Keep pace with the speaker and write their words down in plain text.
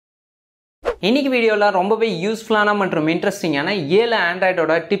இன்னைக்கு வீடியோல ரொம்பவே யூஸ்ஃபுல்லான மற்றும் இன்ட்ரெஸ்டிங்கான 7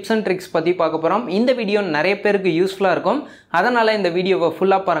 ஆண்ட்ராய்டோட டிப்ஸ் அண்ட் ட்ரிக்ஸ் பத்தி பார்க்க போறோம். இந்த வீடியோ நிறைய பேருக்கு யூஸ்ஃபுல்லா இருக்கும். அதனால இந்த வீடியோவை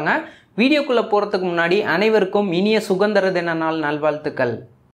ஃபுல்லா பாருங்க. வீடியோக்குள்ள போறதுக்கு முன்னாடி அனைவருக்கும் இனிய சுதந்திர தின நாள் நல்வாழ்த்துக்கள்.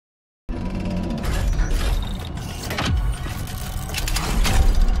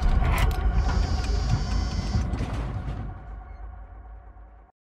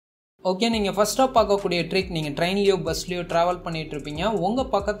 ஓகே, நீங்கள் ஃபஸ்ட்டாக பார்க்கக்கூடிய ட்ரிக், நீங்கள் ட்ரெயின்லையோ பஸ்லையோ ட்ராவல் பண்ணிட்டு இருப்பீங்க. உங்கள்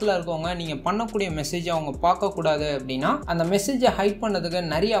பக்கத்தில் இருக்கவங்க நீங்கள் பண்ணக்கூடிய மெசேஜை அவங்க பார்க்கக்கூடாது அப்படின்னா அந்த மெசேஜை ஹைட் பண்ணதுக்கு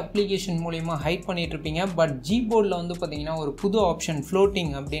நிறைய அப்ளிகேஷன் மூலிமா ஹைட் பண்ணிட்டு இருப்பீங்க. பட் ஜிபோர்டில் வந்து பார்த்தீங்கன்னா ஒரு புது ஆப்ஷன்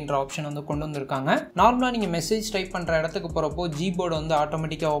ஃப்ளோட்டிங் அப்படின்ற ஆப்ஷன் வந்து கொண்டு வந்திருக்காங்க. நார்மலாக நீங்கள் மெசேஜ் டைப் பண்ணுற இடத்துக்கு போகிறப்போ ஜிபோர்டு வந்து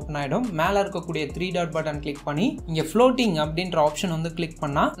ஆட்டோமேட்டிக்காக ஓப்பன் ஆகிடும். மேலே இருக்கக்கூடிய 3 டாட் பட்டன் கிளிக் பண்ணி இங்கே ஃப்ளோட்டிங் அப்படின்ற ஆப்ஷன் வந்து கிளிக்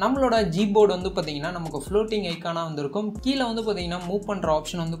பண்ணால் நம்மளோட ஜிபோர்டு வந்து பார்த்தீங்கன்னா நமக்கு ஃப்ளோட்டிங் ஐக்கானாக வந்திருக்கும். கீழே வந்து பார்த்தீங்கன்னா மூவ் பண்ணுற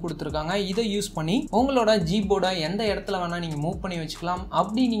ஆப்ஷன் வந்து கொடுத்துருக்காங்க. இதை யூஸ் பண்ணி உங்களோட ஜிபோர்டை எந்த இடத்துல வேணா நீங்க மூவ் பண்ணி வச்சுக்கலாம்.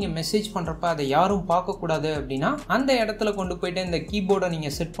 அப்படி நீங்க மெசேஜ் பண்றப்ப அதை யாரும் பார்க்க கூடாது அப்படின்னா அந்த இடத்துல கொண்டு போயிட்டு இந்த கீபோர்டை நீங்க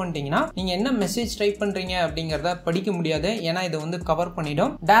செட் பண்ணிட்டீங்கன்னா நீங்க என்ன மெசேஜ் டைப் பண்றீங்க அப்படிங்கறத படிக்க முடியாது. ஏன்னா இது வந்து கவர்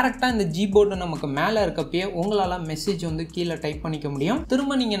பண்ணிடும். டைரக்டா இந்த ஜிபோர்டு நமக்கு மேல இருக்கப்பயே உங்களால மெசேஜ் வந்து கீழே டைப் பண்ணிக்க முடியும்.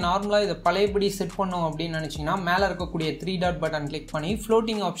 திரும்ப நீங்க நார்மலா இதை பழையபடி செட் பண்ணோம் அப்படின்னு நினைச்சீங்கன்னா மேல இருக்கக்கூடிய 3 டாட் பட்டன் கிளிக் பண்ணி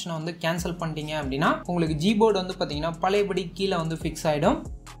ஃப்ளோட்டிங் ஆப்ஷனை வந்து கேன்சல் பண்ணிட்டீங்க அப்படின்னா உங்களுக்கு ஜிபோர்டு வந்து பாத்தீங்கன்னா பழையபடி கீழே வந்து ஃபிக்ஸ் ஆயிடும்.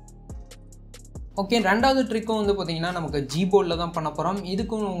 ஓகே, ரெண்டாவது ட்ரிக்கும் வந்து பார்த்தீங்கன்னா நமக்கு ஜிபோர்டில் தான் பண்ண போகிறோம்.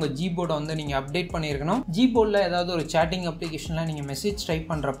 இதுக்கும் உங்கள் ஜிபோர்டை வந்து நீங்கள் அப்டேட் பண்ணியிருக்கணும். ஜிபோர்டில் ஏதாவது ஒரு சேட்டிங் அப்ளிகேஷனில் நீங்கள் மெசேஜ் டைப்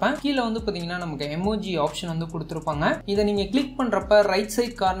பண்ணுறப்ப கீழே வந்து பார்த்தீங்கன்னா நமக்கு எமோஜி ஆப்ஷன் வந்து கொடுத்துருப்பாங்க. இதை நீங்கள் கிளிக் பண்ணுறப்ப ரைட்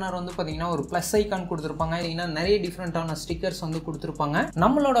சைட் கார்னர் வந்து பார்த்தீங்கன்னா ஒரு ப்ளஸ் ஐக்கான் கொடுத்துருப்பாங்க. இல்லைன்னா நிறைய டிஃப்ரெண்ட்டான ஸ்டிக்கர்ஸ் வந்து கொடுத்துருப்பாங்க.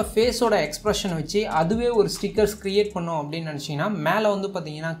 நம்மளோட ஃபேஸோட எக்ஸ்பிரஷன் வச்சு அதுவே ஒரு ஸ்டிக்கர்ஸ் கிரியேட் பண்ணும் அப்படின்னு நினச்சிங்கன்னா மேலே வந்து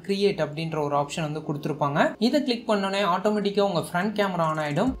பார்த்தீங்கன்னா கிரியேட் அப்படின்ற ஒரு ஆப்ஷன் வந்து கொடுத்துருப்பாங்க. இதை கிளிக் பண்ணோன்னே ஆட்டோமேட்டிக்காக உங்கள் ஃப்ரண்ட் கேமரா ஆன்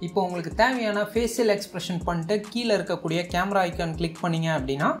ஆகிடும். இப்போ உங்களுக்கு தேவையான ஃபேஷியல் எக்ஸ்பிரஷன் பண்ணிட்டு கீழே இருக்கக்கூடிய கேமரா ஐக்கான் கிளிக் பண்ணீங்க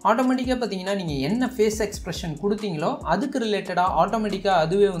அப்படின்னா ஆட்டோமேட்டிக்கா பாத்தீங்கன்னா நீங்க என்ன ஃபேஸ் எக்ஸ்பிரஷன் கொடுத்தீங்களோ அதுக்கு ரிலேட்டடா ஆட்டோமேட்டிக்கா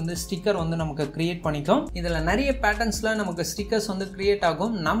அதுவே வந்து ஸ்டிக்கர் வந்து நமக்கு கிரியேட் பண்ணிக்கும். இதுல நிறைய பேட்டர்ன்ஸ்ல நமக்கு ஸ்டிக்கர்ஸ் வந்து கிரியேட்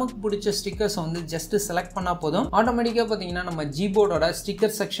ஆகும். நமக்கு பிடிச்ச ஸ்டிக்கர்ஸ் வந்து ஜஸ்ட் செலக்ட் பண்ணா போதும். ஆட்டோமேட்டிக்கா பாத்தீங்கன்னா நம்ம ஜிபோர்டோட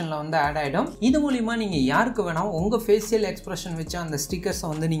ஸ்டிக்கர் செக்ஷன்ல வந்து ஆட் ஆயிடும். இது மூலமா நீங்க யாருக்கு வேணா உங்க ஃபேஷியல் எக்ஸ்பிரஷன் வச்சு அந்த ஸ்டிக்கர்ஸ்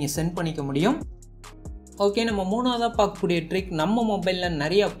வந்து நீங்க சென்ட் பண்ணிக்க முடியும். ஓகே, நம்ம மூணாவதாக பார்க்கக்கூடிய ட்ரிக், நம்ம மொபைலில்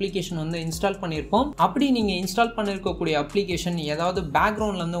நிறைய அப்ளிகேஷன் வந்து இன்ஸ்டால் பண்ணியிருப்போம். அப்படி நீங்கள் இன்ஸ்டால் பண்ணியிருக்கக்கூடிய அப்ளிகேஷன் ஏதாவது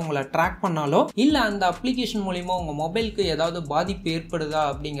பேக்ரவுண்ட்லேருந்து உங்களை ட்ராக் பண்ணாலோ இல்லை அந்த அப்ளிகேஷன் மூலிமா உங்கள் மொபைலுக்கு ஏதாவது பாதிப்பு ஏற்படுதா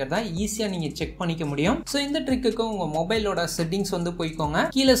அப்படிங்கிறத ஈஸியாக நீங்கள் செக் பண்ணிக்க முடியும். ஸோ இந்த ட்ரிக்கு உங்கள் மொபைலோட செட்டிங்ஸ் வந்து போய்க்கோங்க.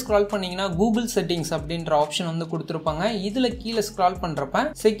 கீழே ஸ்க்ரால் பண்ணீங்கன்னா கூகுள் செட்டிங்ஸ் அப்படின்ற ஆப்ஷன் வந்து கொடுத்துருப்பாங்க. இதில் கீழே ஸ்க்ரால் பண்ணுறப்ப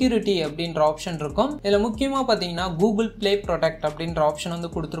செக்யூரிட்டி அப்படின்ற ஆப்ஷன் இருக்கும். இதில் முக்கியமாக பார்த்தீங்கன்னா கூகுள் பிளே ப்ரொடெக்ட் அப்படின்ற ஆப்ஷன்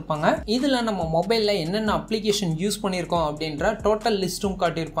வந்து கொடுத்துருப்பாங்க. இதில் நம்ம மொபைலில் என்னென்ன அப்ளிகேஷன் யூஸ் பண்ணிருக்கோம் அப்படின்ற டோட்டல் லிஸ்டும்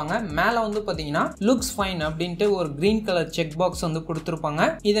காட்டியிருப்பாங்க. மேல வந்து பாத்தீங்கன்னா லுக்ஸ் ஃபைன் அப்படின்ட்டு ஒரு கிரீன் கலர் செக் பாக்ஸ் வந்து கொடுத்துருப்பாங்க.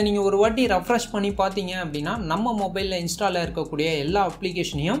 இதை நீங்க ஒரு வாட்டி ரெஃப்ரெஷ் பண்ணி பாத்தீங்க அப்படின்னா நம்ம மொபைல்ல இன்ஸ்டால் இருக்கக்கூடிய எல்லா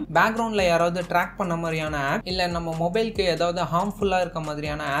அப்ளிகேஷனையும் பேக்ரவுண்ட்ல யாராவது ட்ராக் பண்ண மாதிரியான ஆப் இல்ல நம்ம மொபைலுக்கு ஏதாவது ஹார்ம்ஃபுல்லா இருக்க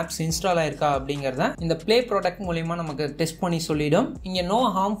மாதிரியான ஆப்ஸ் இன்ஸ்டால் ஆயிருக்கா அப்படிங்கறத இந்த பிளே ப்ராடக்ட் மூலமா நமக்கு டெஸ்ட் பண்ணி சொல்லிடும். இங்க நோ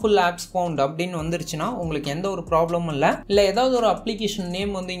ஹார்ம்ஃபுல் ஆப்ஸ் ஃபவுண்ட் அப்படின்னு வந்துருச்சுன்னா உங்களுக்கு எந்த ஒரு ப்ராப்ளமும் இல்ல ஏதாவது ஒரு அப்ளிகேஷன்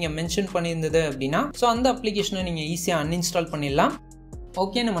நேம் வந்து இங்க மென்ஷன் பண்ணியிருந்தது அப்படின்னா அந்த அப்ளிகேஷனை நீங்க ஈஸியா அன்இன்ஸ்டால் பண்ணிடலாம்.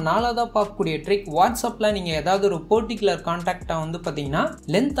 ஓகே, நம்ம நாலாவதா பார்க்கக்கூடிய ட்ரிக், வாட்ஸ்அப்ல நீங்க ஏதாவது ஒரு பர்டிகுலர் கான்டாக்டா வந்து பாத்தீங்கன்னா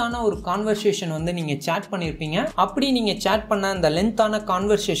லென்த்தான ஒரு கான்வர்சேஷன் வந்து நீங்க சேட் பண்ணிருப்பீங்க. அப்படி நீங்க சேட் பண்ண அந்த லென்த்தான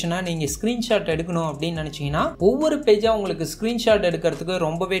கான்வர்சேஷனை நீங்க ஸ்கிரீன்ஷாட் எடுக்கணும் அப்படின்னு நினைச்சீங்கன்னா ஒவ்வொரு பேஜா உங்களுக்கு ஸ்கிரீன்ஷாட் எடுக்கிறதுக்கு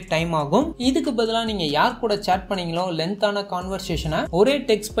ரொம்பவே டைம் ஆகும். இதுக்கு பதிலாக நீங்க யார் கூட சேட் பண்ணீங்களோ லென்த்தான கான்வர்சேஷனை ஒரே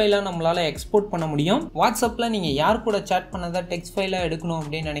டெக்ஸ்ட் ஃபைலா நம்மளால எக்ஸ்போர்ட் பண்ண முடியும். வாட்ஸ்அப்ல நீங்க யார் கூட சேட் பண்ணதை டெக்ஸ்ட் ஃபைலா எடுக்கணும்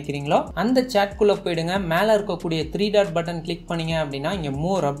அப்படின்னு நினைக்கிறீங்களோ அந்த சேட்குள்ள போயிடுங்க. மேல இருக்கக்கூடிய 3 டாட் பட்டன் கிளிக் பண்ணீங்க அப்படின்னா இங்க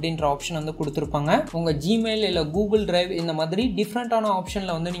மோர் அப்படின்ற ஆப்ஷன் வந்து கொடுத்திருப்பாங்க. உங்க ஜிமெயில் இல்ல கூகுள் டிரைவ் இந்த மாதிரி டிஃபரெண்டான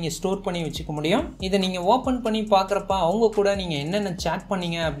ஆப்ஷன்ல வந்து நீங்க ஸ்டோர் பண்ணி வச்சுக்க முடியும். இதை நீங்க ஓபன் பண்ணி பாக்குறப்ப அவங்க கூட நீங்க என்னென்ன சேட்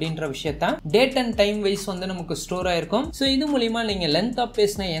பண்ணீங்க அப்படின்ற விஷயத்த டேட் அண்ட் டைம் வைஸ் வந்து நமக்கு ஸ்டோர் ஆயிருக்கும். சோ இது மூலமா நீங்க லென்த்தா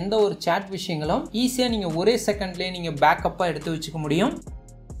பேசின எந்த ஒரு சேட் விஷயங்களும் ஈஸியா நீங்க ஒரே செகண்ட்லயே நீங்க பேக்கப்பா எடுத்து வச்சுக்க முடியும்.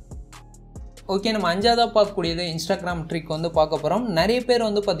 ஓகே, நம்ம அஞ்சாவதா பார்க்கக்கூடியது இன்ஸ்டாகிராம் ட்ரிக் வந்து பார்க்க போகிறோம். நிறைய பேர்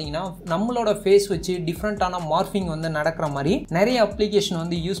வந்து பார்த்தீங்கன்னா நம்மளோட ஃபேஸ் வச்சு டிஃப்ரெண்ட்டான மார்ஃபிங் வந்து நடக்கிற மாதிரி நிறைய அப்ளிகேஷன்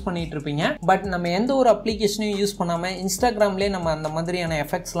வந்து யூஸ் பண்ணிட்டு இருப்பீங்க. பட் நம்ம எந்த ஒரு அப்ளிகேஷனையும் யூஸ் பண்ணாமல் இன்ஸ்டாகிராம்லேயே நம்ம அந்த மாதிரியான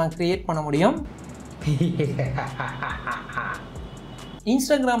எஃபெக்ட்ஸ்லாம் கிரியேட் பண்ண முடியும்.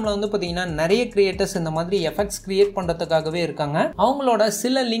 இன்ஸ்டாகிராம்ல வந்து பாத்தீங்கன்னா நிறைய கிரியேட்டர்ஸ் இந்த மாதிரி எஃபெக்ட்ஸ் கிரியேட் பண்றதுக்காகவே இருக்காங்க. அவங்களோட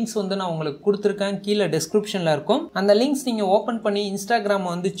சில லிங்க்ஸ் வந்து நான் உங்களுக்கு கொடுத்துருக்கேன், கீழே டிஸ்கிரிப்ஷன்ல இருக்கும். அந்த லிங்க்ஸ் நீங்க ஓபன் பண்ணி இன்ஸ்டாகிராம்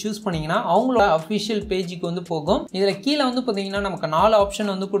வந்து சூஸ் பண்ணீங்கன்னா அவங்களோட அஃபிஷியல் பேஜுக்கு வந்து போகும். இதுல கீழே வந்து பாத்தீங்கன்னா நமக்கு 4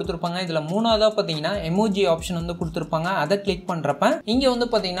 ஆப்ஷன் வந்து கொடுத்துருப்பாங்க. இதுல மூணாவதா பாத்தீங்கன்னா எமோஜி ஆப்ஷன் வந்து கொடுத்துருப்பாங்க. அதை கிளிக் பண்றப்ப இங்க வந்து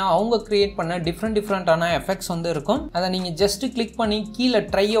பாத்தீங்கன்னா அவங்க கிரியேட் பண்ண டிஃப்ரெண்டான எஃபெக்ட்ஸ் வந்து இருக்கும். அதை நீங்க ஜஸ்ட் கிளிக் பண்ணி கீழே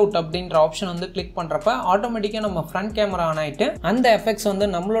ட்ரை அவுட் அப்படின்ற ஆப்ஷன் வந்து கிளிக் பண்றப்ப ஆட்டோமேட்டிக்கா நம்ம ஃப்ரண்ட் கேமரா ஆன் ஆயிட்டு அந்த எஃபெக்ட்ஸ் வந்து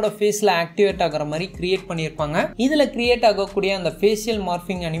நம்மளோட ஃபேஸ்ல ஆக்டிவேட் ஆகிற மாதிரி கிரியேட் பண்ணிருப்பாங்க. இதுல கிரியேட் ஆகக்கூடிய அந்த ஃபேஷியல்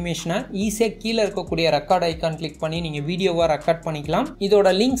மார்பிங் அனிமேஷனை ஈஸியா கீழே இருக்கக்கூடிய ரெக்கார்ட் ஐகான் கிளிக் பண்ணி நீங்க வீடியோவா ரெக்கார்ட் பண்ணிக்கலாம். இதோட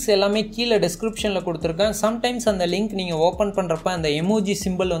லிங்க்ஸ் எல்லாமே கீழே டிஸ்கிரிப்ஷன்ல கொடுத்துருக்கேன். சம்டைம்ஸ் அந்த லிங்க் நீங்க ஓபன் பண்றப்ப அந்த எமோஜி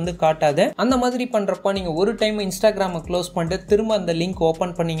சிம்பிள் வந்து காட்டாது. அந்த மாதிரி பண்றப்ப நீங்க ஒரு டைம் இன்ஸ்டாகிராமை க்ளோஸ் பண்ணிட்டு திரும்ப அந்த லிங்க்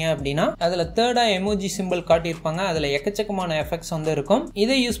ஓபன் பண்ணீங்க அப்படின்னா அதுல தேர்டா எமோஜி சிம்பிள் காட்டியிருப்பாங்க. அதுல எக்கச்சக்கமான எஃபெக்ட்ஸ் வந்து இருக்கும்.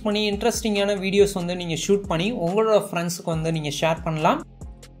 இதை யூஸ் பண்ணி இன்ட்ரெஸ்டிங்கான வீடியோஸ் வந்து நீங்க ஷூட் பண்ணி உங்களோட ஃப்ரெண்ட்ஸ்க்கு வந்து நீங்க ஷேர் பண்ணலாம்.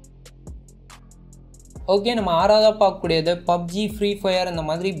 ஓகே, நம்ம ஆறாவதா பார்க்கக்கூடியது பப்ஜி, ஃப்ரீ ஃபயர் இந்த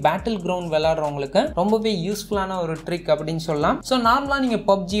மாதிரி பேட்டில் கிரவுண்ட் விளையாடுறவங்களுக்கு ரொம்பவே யூஸ்ஃபுல்லான ஒரு ட்ரிக் அப்படின்னு சொல்லலாம். ஸோ நார்மலா நீங்க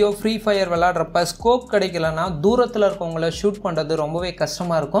பப்ஜியோ ஃப்ரீ ஃபயர் விளையாடுறப்ப ஸ்கோப் கிடைக்கலன்னா தூரத்தில் இருக்கவங்கள ஷூட் பண்றது ரொம்பவே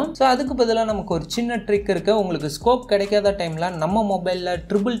கஷ்டமா இருக்கும். ஸோ அதுக்கு பதிலாக நமக்கு ஒரு சின்ன ட்ரிக் இருக்கு. உங்களுக்கு ஸ்கோப் கிடைக்காத டைம்ல நம்ம மொபைல்ல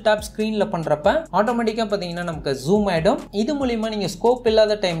ட்ரிபிள் டேப் ஸ்கிரீன்ல பண்றப்ப ஆட்டோமேட்டிக்கா பாத்தீங்கன்னா நமக்கு ஜூம் ஆயிடும். இது மூலியமா நீங்க ஸ்கோப்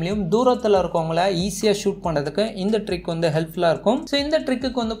இல்லாத டைம்லயும் தூரத்தில் இருக்கவங்கள ஈஸியா ஷூட் பண்றதுக்கு இந்த ட்ரிக் வந்து ஹெல்ப்ஃபுல்லா இருக்கும். ஸோ இந்த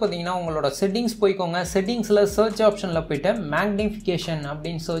ட்ரிக்கு வந்து பாத்தீங்கன்னா உங்களோட செட்டிங்ஸ் போய்க்கோங்க. செட்டிங்ஸ்ல சர்ச் ஆப்ஷன்ல போயிட்டு மேக்னிஃபிகேஷன்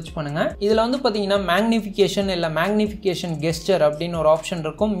அப்படின்னு சர்ச் பண்ணுங்க. இதுல வந்து பாத்தீங்கன்னா மேக்னிஃபிகேஷன் இல்ல மேக்னிஃபிகேஷன் கெஸ்டர் அப்படின்னு ஒரு ஆப்ஷன்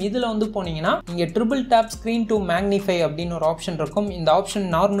இருக்கும். இதுல வந்து போனீங்கன்னா இங்க triple tape screen to magnify அப்படின்னு ஒரு ஆப்ஷன் இருக்கும். இந்த ஆப்ஷன்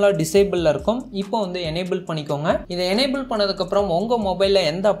நார்மலா டிசேபிள்ல இருக்கும். இப்போ வந்து எனேபிள் பண்ணிக்கோங்க. இதை எனேபிள் பண்ணதுக்கு அப்புறம் உங்க மொபைல்ல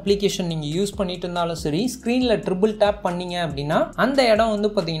எந்த அப்ளிகேஷன் நீங்க யூஸ் பண்ணிட்டு இருந்தாலும் சரி ஸ்கிரீன்ல ட்ரிபிள் டேப் பண்ணீங்க அப்படின்னா அந்த இடம்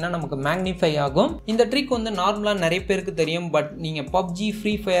வந்து பாத்தீங்கன்னா நமக்கு மேக்னிஃபை ஆகும். இந்த ட்ரிக் வந்து நார்மலா நிறைய பேருக்கு தெரியும். பட் நீங்க பப்ஜி,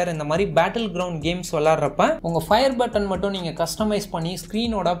 ஃப்ரீ ஃபயர் இந்த மாதிரி பேட்டில் கிரவுண்ட் கேம்ஸ் விளையாடுறப்ப உங்க ஃபயர் பட்டன் மட்டும் நீங்க கஸ்டமைஸ் பண்ணி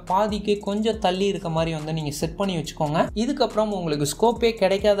ஸ்கிரீனோட பாதிக்கு கொஞ்சம் தள்ளி இருக்க மாதிரி வந்து நீங்க செட் பண்ணி வச்சுக்கோங்க. இதுக்கப்புறம் உங்களுக்கு ஸ்கோப்பே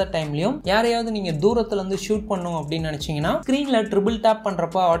கிடைக்காத டைம்லயும் யாரையாவது நீங்க தூரத்துல இருந்து ஷூட் பண்ணும் அப்படின்னு நினைச்சீங்கன்னா ஸ்கிரீன்ல ட்ரிபிள் டேப்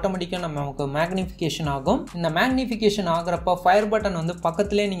பண்றப்ப ஆட்டோமேட்டிக்கா நமக்கு மேக்னிஃபிகேஷன் ஆகும். இந்த மேக்னிஃபிகேஷன் ஆகிறப்ப ஃபயர் பட்டன் வந்து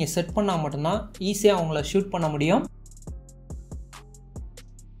பக்கத்திலே நீங்க செட் பண்ணா மட்டும்தான் ஈஸியா உங்களை ஷூட் பண்ண முடியும்.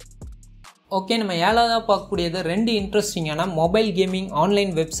 ஓகே, நம்ம ஏழாவதா பார்க்கக்கூடியது 2 இன்ட்ரெஸ்டிங்கான மொபைல் கேமிங்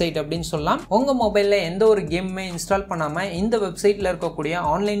ஆன்லைன் வெப்சைட் அப்படின்னு சொல்லலாம். உங்க மொபைல்ல எந்த ஒரு கேமுமே இன்ஸ்டால் பண்ணாம இந்த வெப்சைட்ல இருக்கக்கூடிய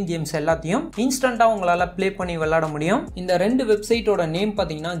ஆன்லைன் கேம்ஸ் எல்லாத்தையும் இன்ஸ்டன்டா உங்களால ப்ளே பண்ணி விளையாட முடியும். இந்த 2 வெப்சைட்டோட நேம்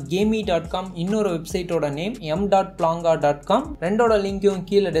பாத்தீங்கன்னா gamey.com, இன்னொரு வெப்சைட்டோட நேம் m.planga.com. ரெண்டோட லிங்கையும்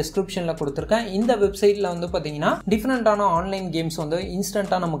கீழே டிஸ்கிரிப்ஷன்ல கொடுத்துருக்கேன். இந்த வெப்சைட்ல வந்து பாத்தீங்கன்னா டிஃபரெண்டான ஆன்லைன் கேம்ஸ் வந்து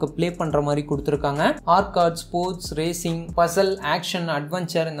இன்ஸ்டன்டா நமக்கு ப்ளே பண்ற மாதிரி கொடுத்துருக்காங்க. Arcot, sports, racing, Basil, action,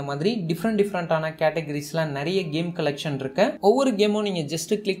 adventure இந்த மாதிரி டிஃப்ரெண்டான கேட்டகரிஸ்ல நிறைய கேம் கலெக்ஷன் இருக்கு. ஒவ்வொரு கேமும் நீங்க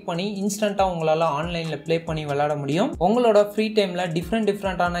ஜஸ்ட் கிளிக் பண்ணி இன்ஸ்டன்ட்டா உங்களால ஆன்லைன்ல ப்ளே பண்ணி விளையாட முடியும். உங்களோட ஃப்ரீ டைம்ல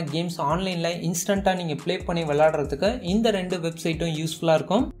டிஃப்ரெண்டான கேம்ஸ் ஆன்லைன்ல இன்ஸ்டன்ட்டா நீங்க ப்ளே பண்ணி விளையாடுறதுக்கு இந்த 2 வெப்சைட்டும் யூஸ்ஃபுல்லா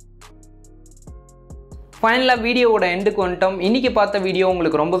இருக்கும். ஃபைனலாக வீடியோவோட எண்டுக்கு வந்துட்டோம். இன்றைக்கி பார்த்த வீடியோ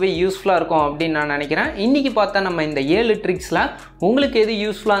உங்களுக்கு ரொம்பவே யூஸ்ஃபுல்லாக இருக்கும் அப்படின்னு நான் நினைக்கிறேன். இன்றைக்கி பார்த்த நம்ம இந்த 7 ட்ரிக்ஸில் உங்களுக்கு எது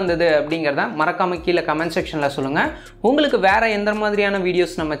யூஸ்ஃபுல்லாக இருந்தது அப்படிங்கிறத மறக்காமல் கீழே கமெண்ட் செக்ஷனில் சொல்லுங்கள். உங்களுக்கு வேறு எந்த மாதிரியான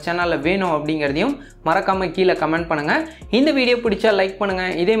வீடியோஸ் நம்ம சேனலில் வேணும் அப்படிங்கிறதையும் மறக்காமல் கீழே கமெண்ட் பண்ணுங்கள். இந்த வீடியோ பிடிச்சா லைக்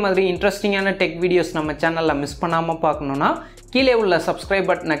பண்ணுங்கள். இதே மாதிரி இன்ட்ரெஸ்டிங்கான டெக் வீடியோஸ் நம்ம சேனலில் மிஸ் பண்ணாமல் பார்க்கணுன்னா கீழே உள்ள சப்ஸ்கிரைப்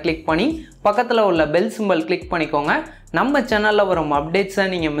பட்டனை கிளிக் பண்ணி பக்கத்தில் உள்ள பெல் சிம்பல் கிளிக் பண்ணிக்கோங்க. நம்ம சேனலில் வரும் அப்டேட்ஸை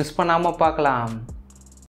நீங்கள் மிஸ் பண்ணாமல் பார்க்கலாம்.